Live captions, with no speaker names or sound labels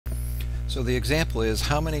So the example is,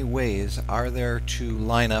 how many ways are there to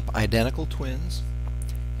line up identical twins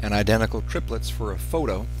and identical triplets for a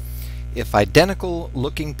photo if identical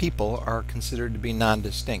looking people are considered to be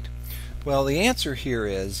non-distinct? Well, the answer here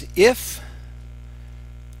is if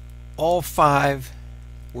all 5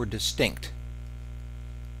 were distinct.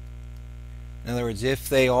 In other words, if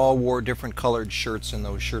they all wore different colored shirts and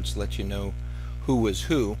those shirts let you know who was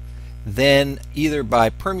who, then either by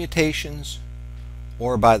permutations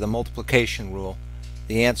or by the multiplication rule,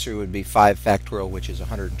 the answer would be 5 factorial, which is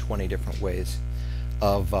 120 different ways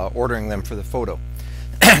of ordering them for the photo.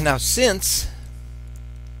 Now, since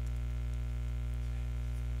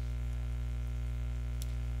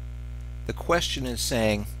the question is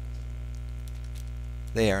saying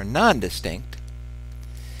they are non-distinct,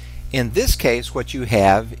 in this case what you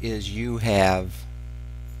have is you have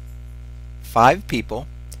 5 people,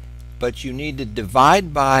 but you need to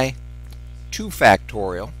divide by 2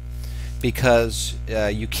 factorial because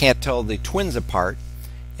you can't tell the twins apart,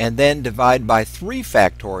 and then divide by 3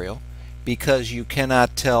 factorial because you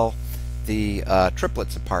cannot tell the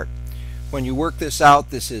triplets apart. When you work this out,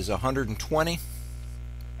 this is 120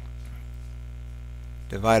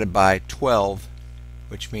 divided by 12,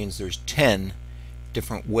 which means there's 10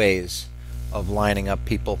 different ways of lining up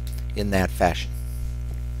people in that fashion.